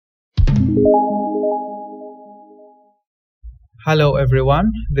Hello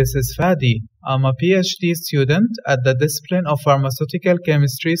everyone, this is Fadi. I'm a PhD student at the discipline of Pharmaceutical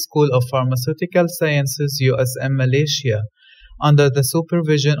Chemistry, School of Pharmaceutical Sciences, USM Malaysia, under the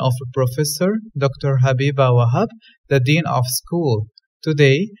supervision of Professor Dr. Habiba Wahab, the Dean of School.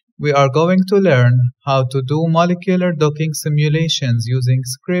 Today, we are going to learn how to do molecular docking simulations using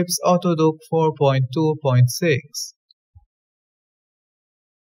Scripps AutoDock 4.2.6.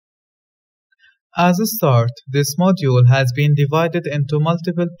 As a start, this module has been divided into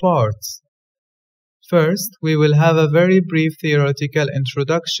multiple parts. First, we will have a very brief theoretical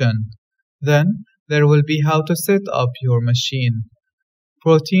introduction. Then, there will be how to set up your machine,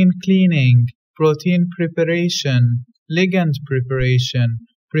 protein cleaning, protein preparation, ligand preparation,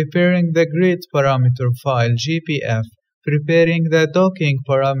 preparing the grid parameter file GPF, preparing the docking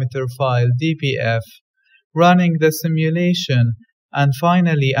parameter file DPF, running the simulation, and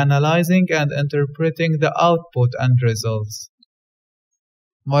finally analyzing and interpreting the output and results.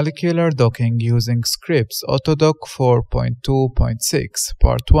 Molecular docking using Scripps AutoDock 4.2.6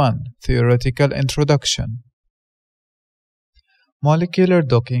 Part 1 Theoretical Introduction. Molecular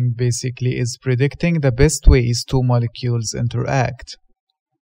docking basically is predicting the best ways two molecules interact.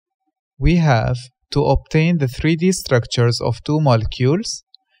 We have to obtain the 3D structures of two molecules.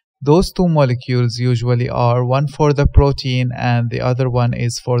 Those two molecules usually are one for the protein and the other one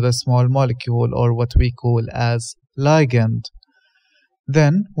is for the small molecule, or what we call as ligand.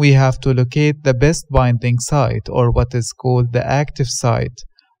 Then we have to locate the best binding site, or what is called the active site.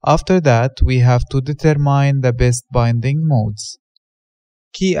 After that, we have to determine the best binding modes.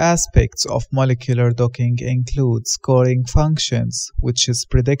 Key aspects of molecular docking include scoring functions, which is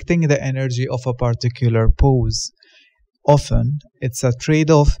predicting the energy of a particular pose. Often, it's a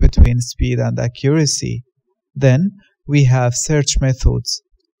trade-off between speed and accuracy. Then, we have search methods,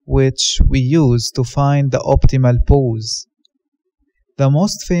 which we use to find the optimal pose. The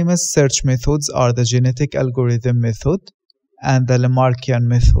most famous search methods are the genetic algorithm method and the Lamarckian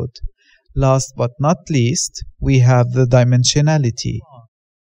method. Last but not least, we have the dimensionality.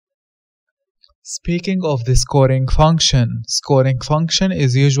 Speaking of the scoring function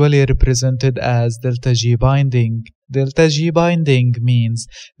is usually represented as DeltaG Binding. DeltaG Binding means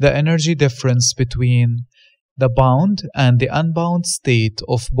the energy difference between the bound and the unbound state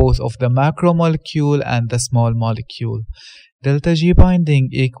of both of the macromolecule and the small molecule. DeltaG Binding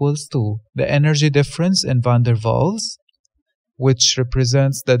equals to the energy difference in van der Waals, which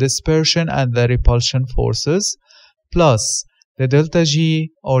represents the dispersion and the repulsion forces, plus the delta G,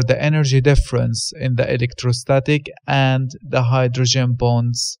 or the energy difference in the electrostatic and the hydrogen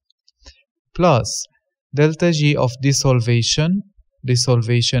bonds, plus delta G of desolvation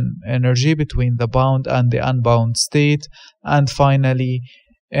energy between the bound and the unbound state, and finally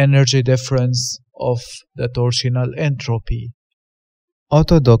energy difference of the torsional entropy.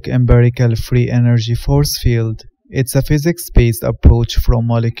 AutoDock empirical free energy force field. It's a physics-based approach from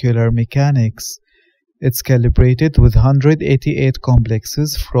molecular mechanics. It's calibrated with 188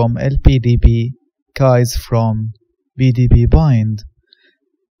 complexes from LPDB, Ks from BDB bind.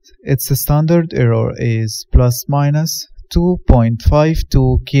 Its standard error is plus minus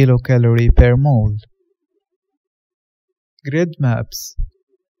 2.52 kilocalorie per mole. Grid maps.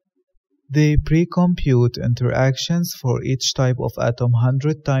 They pre-compute interactions for each type of atom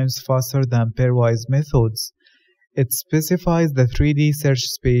 100 times faster than pairwise methods. It specifies the 3D search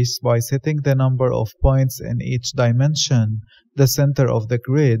space by setting the number of points in each dimension, the center of the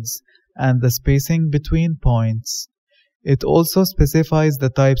grids, and the spacing between points. It also specifies the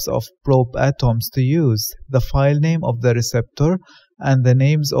types of probe atoms to use, the file name of the receptor, and the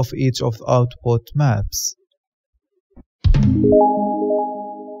names of each of the output maps.